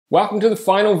Welcome to the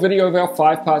final video of our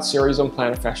 5-part series on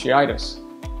plantar fasciitis.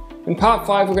 In part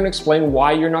 5, we're going to explain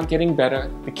why you're not getting better,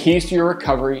 the keys to your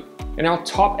recovery, and our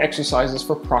top exercises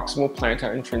for proximal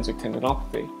plantar intrinsic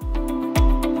tendinopathy.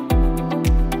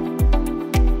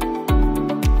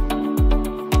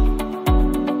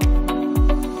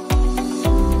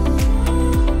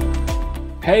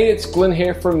 Hey, it's Glenn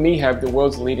here from MeHab, the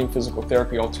world's leading physical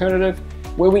therapy alternative,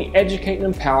 where we educate and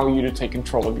empower you to take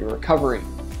control of your recovery.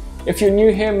 If you're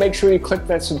new here, make sure you click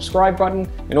that subscribe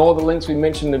button, and all the links we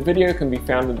mentioned in the video can be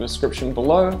found in the description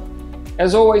below.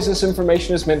 As always, this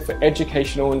information is meant for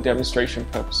educational and demonstration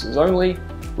purposes only.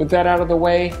 With that out of the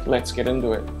way, let's get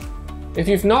into it. If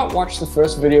you've not watched the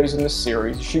first videos in this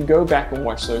series, you should go back and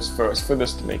watch those first for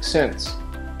this to make sense.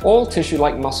 All tissue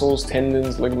like muscles,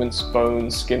 tendons, ligaments,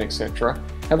 bones, skin, etc.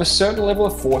 have a certain level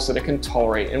of force that it can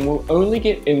tolerate and will only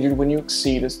get injured when you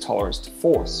exceed its tolerance to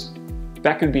force.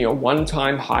 That could be a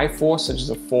one-time high force such as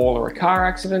a fall or a car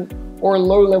accident, or a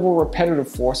low-level repetitive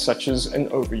force such as an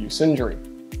overuse injury.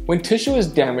 When tissue is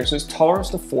damaged, its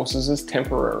tolerance to forces is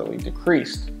temporarily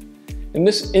decreased. In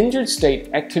this injured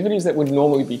state, activities that would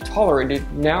normally be tolerated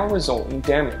now result in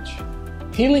damage.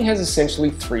 Healing has essentially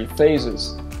 3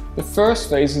 phases. The first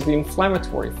phase is the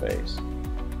inflammatory phase.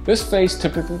 This phase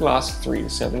typically lasts 3 to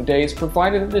 7 days,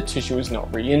 provided that the tissue is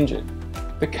not re-injured.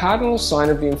 The cardinal sign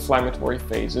of the inflammatory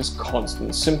phase is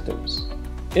constant symptoms.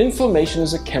 Inflammation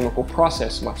is a chemical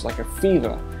process, much like a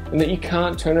fever, in that you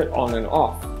can't turn it on and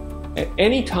off. At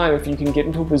any time, if you can get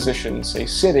into a position, say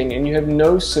sitting, and you have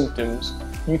no symptoms,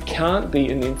 you can't be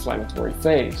in the inflammatory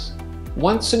phase.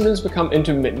 Once symptoms become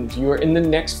intermittent, you are in the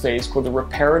next phase called the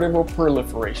reparative or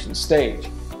proliferation stage.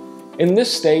 In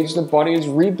this stage, the body is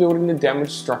rebuilding the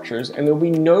damaged structures and there will be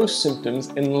no symptoms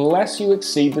unless you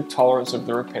exceed the tolerance of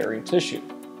the repairing tissue.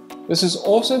 This is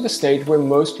also the stage where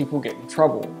most people get in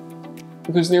trouble.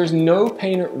 Because there is no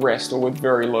pain at rest or with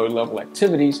very low level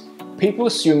activities, people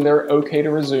assume they're okay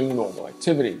to resume normal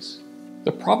activities.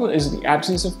 The problem is the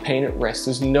absence of pain at rest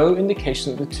is no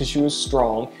indication that the tissue is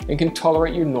strong and can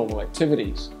tolerate your normal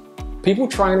activities. People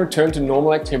try and return to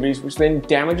normal activities, which then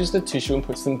damages the tissue and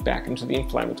puts them back into the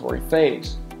inflammatory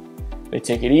phase. They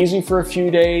take it easy for a few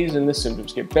days and the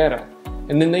symptoms get better,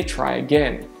 and then they try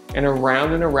again, and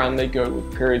around they go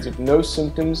with periods of no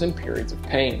symptoms and periods of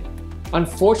pain.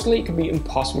 Unfortunately, it can be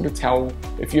impossible to tell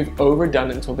if you've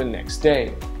overdone it until the next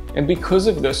day, and because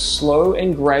of this, slow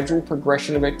and gradual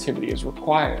progression of activity is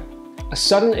required. A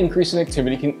sudden increase in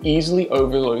activity can easily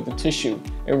overload the tissue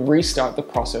and restart the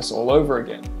process all over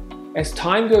again. As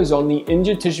time goes on, the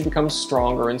injured tissue becomes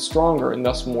stronger and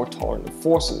thus more tolerant of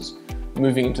forces,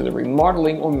 moving into the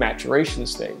remodeling or maturation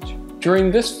stage.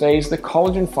 During this phase, the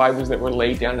collagen fibers that were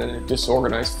laid down in a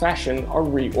disorganized fashion are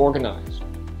reorganized.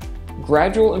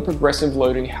 Gradual and progressive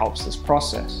loading helps this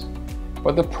process,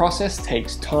 but the process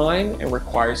takes time and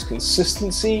requires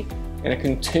consistency and a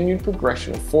continued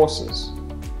progression of forces.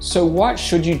 So what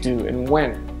should you do and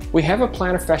when? We have a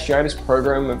plantar fasciitis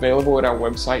program available at our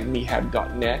website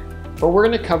mehab.net, but we're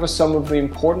going to cover some of the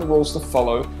important rules to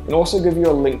follow and also give you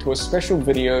a link to a special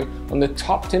video on the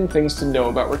top 10 things to know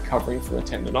about recovering from a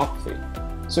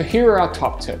tendinopathy. So here are our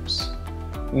top tips.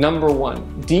 Number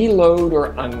 1, deload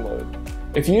or unload.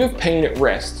 If you have pain at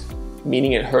rest,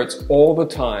 meaning it hurts all the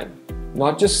time,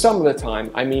 not just some of the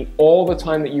time, I mean all the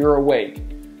time that you're awake,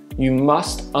 you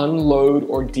must unload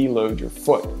or deload your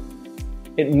foot.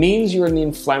 It means you're in the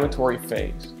inflammatory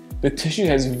phase. The tissue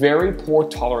has very poor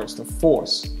tolerance to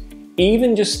force.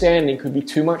 Even just standing could be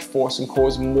too much force and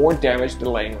cause more damage,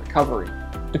 delaying recovery.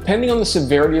 Depending on the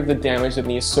severity of the damage and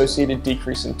the associated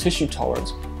decrease in tissue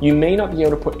tolerance, you may not be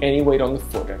able to put any weight on the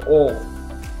foot at all.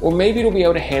 Or maybe it'll be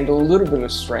able to handle a little bit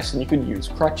of stress and you could use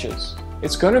crutches.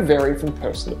 It's going to vary from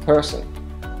person to person.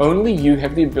 Only you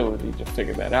have the ability to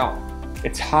figure that out.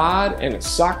 It's hard and it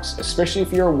sucks, especially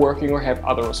if you're working or have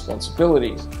other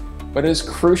responsibilities, but it is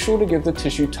crucial to give the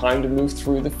tissue time to move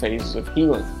through the phases of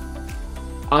healing.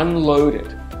 Unload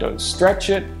it. Don't stretch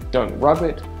it, don't rub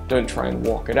it, don't try and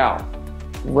walk it out.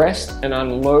 Rest and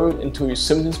unload until your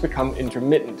symptoms become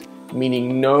intermittent,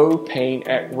 meaning no pain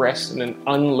at rest in an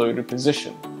unloaded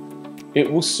position.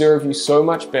 It will serve you so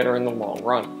much better in the long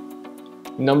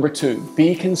run. Number 2,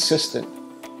 be consistent.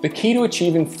 The key to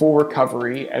achieving full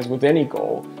recovery, as with any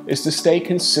goal, is to stay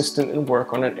consistent and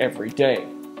work on it every day.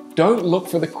 Don't look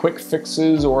for the quick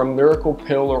fixes or a miracle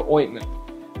pill or ointment.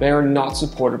 They are not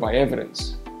supported by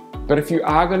evidence. But if you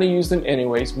are going to use them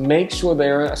anyways, make sure they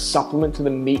are a supplement to the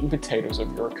meat and potatoes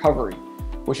of your recovery,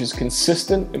 which is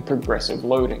consistent and progressive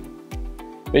loading.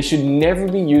 They should never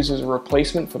be used as a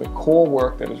replacement for the core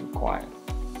work that is required.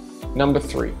 Number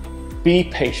 3, be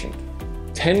patient.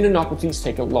 Tendinopathies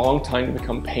take a long time to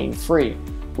become pain-free,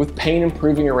 with pain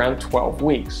improving around 12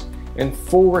 weeks, and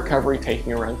full recovery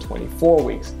taking around 24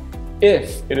 weeks,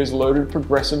 if it is loaded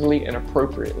progressively and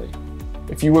appropriately.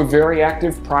 If you were very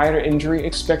active prior to injury,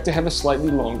 expect to have a slightly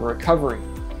longer recovery.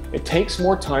 It takes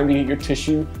more time to get your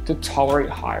tissue to tolerate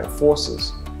higher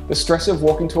forces. The stress of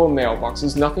walking to a mailbox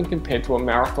is nothing compared to a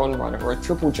marathon runner or a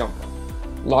triple jumper.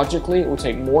 Logically, it will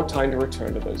take more time to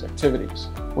return to those activities.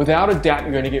 Without a doubt,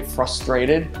 you're going to get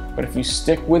frustrated, but if you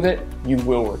stick with it, you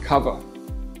will recover.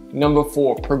 Number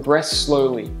 4, progress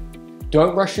slowly.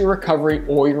 Don't rush your recovery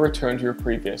or your return to your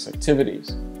previous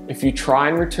activities. If you try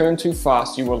and return too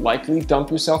fast, you will likely dump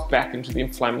yourself back into the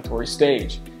inflammatory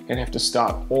stage and have to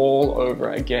start all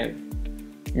over again.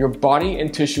 Your body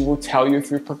and tissue will tell you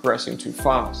if you're progressing too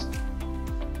fast.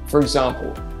 For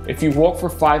example, if you walk for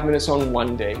 5 minutes on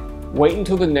one day, wait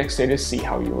until the next day to see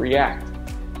how you react.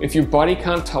 If your body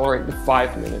can't tolerate the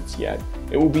 5 minutes yet,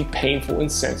 it will be painful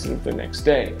and sensitive the next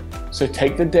day. So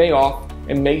take the day off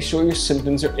and make sure your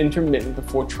symptoms are intermittent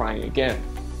before trying again.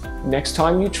 Next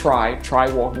time you try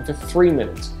walking for 3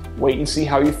 minutes. Wait and see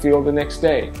how you feel the next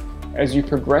day. As you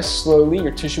progress slowly,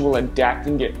 your tissue will adapt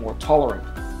and get more tolerant.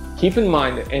 Keep in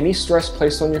mind that any stress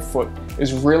placed on your foot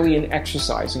is really an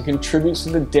exercise and contributes to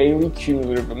the daily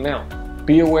cumulative amount.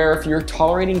 Be aware if you're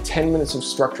tolerating 10 minutes of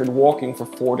structured walking for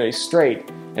 4 days straight,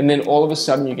 and then all of a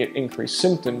sudden you get increased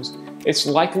symptoms, it's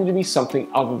likely to be something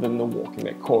other than the walking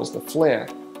that caused the flare.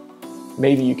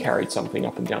 Maybe you carried something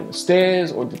up and down the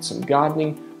stairs or did some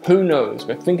gardening, who knows,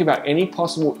 but think about any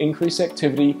possible increased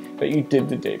activity that you did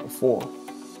the day before.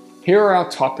 Here are our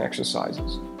top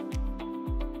exercises.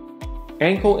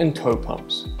 Ankle and toe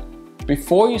pumps.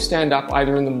 Before you stand up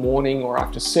either in the morning or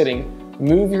after sitting,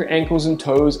 move your ankles and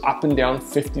toes up and down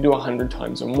 50 to 100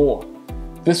 times or more.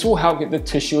 This will help get the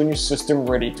tissue in your system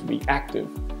ready to be active.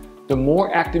 The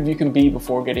more active you can be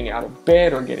before getting out of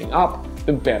bed or getting up,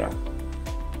 the better.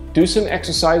 Do some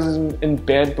exercises in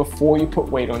bed before you put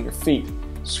weight on your feet.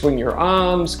 Swing your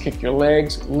arms, kick your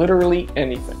legs, literally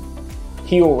anything.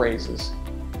 Heel raises.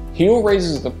 Heel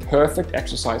raises is the perfect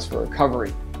exercise for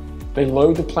recovery. They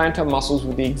load the plantar muscles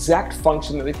with the exact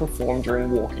function that they perform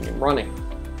during walking and running.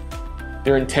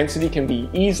 Their intensity can be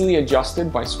easily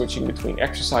adjusted by switching between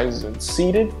exercises in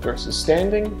seated versus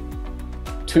standing,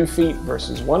 2 feet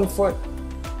versus 1 foot,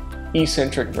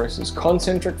 eccentric versus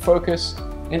concentric focus,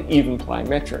 and even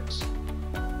plyometrics.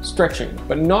 Stretching,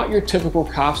 but not your typical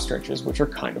calf stretches, which are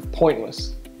kind of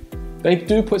pointless. They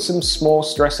do put some small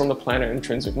stress on the plantar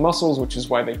intrinsic muscles, which is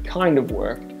why they kind of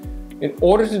work. In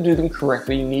order to do them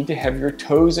correctly, you need to have your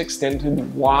toes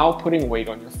extended while putting weight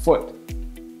on your foot.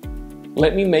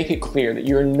 Let me make it clear that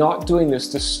you're not doing this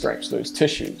to stretch those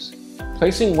tissues.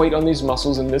 Placing weight on these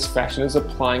muscles in this fashion is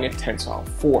applying a tensile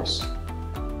force.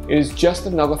 It is just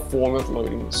another form of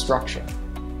loading the structure.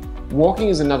 Walking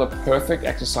is another perfect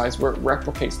exercise where it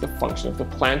replicates the function of the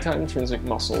plantar intrinsic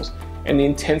muscles, and the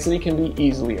intensity can be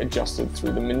easily adjusted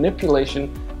through the manipulation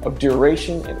of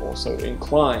duration and also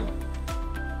incline.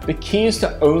 The key is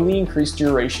to only increase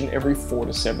duration every 4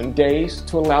 to 7 days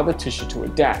to allow the tissue to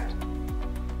adapt.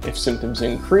 If symptoms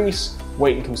increase,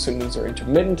 wait until symptoms are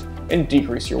intermittent and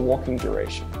decrease your walking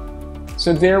duration.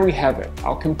 So there we have it,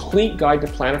 our complete guide to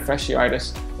plantar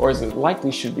fasciitis, or as it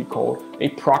likely should be called, a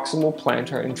proximal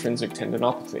plantar intrinsic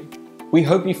tendinopathy. We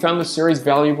hope you found this series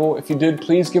valuable. If you did,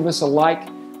 please give us a like.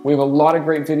 We have a lot of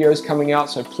great videos coming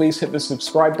out, so please hit the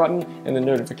subscribe button and the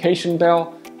notification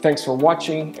bell. Thanks for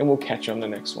watching, and we'll catch you on the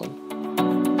next one.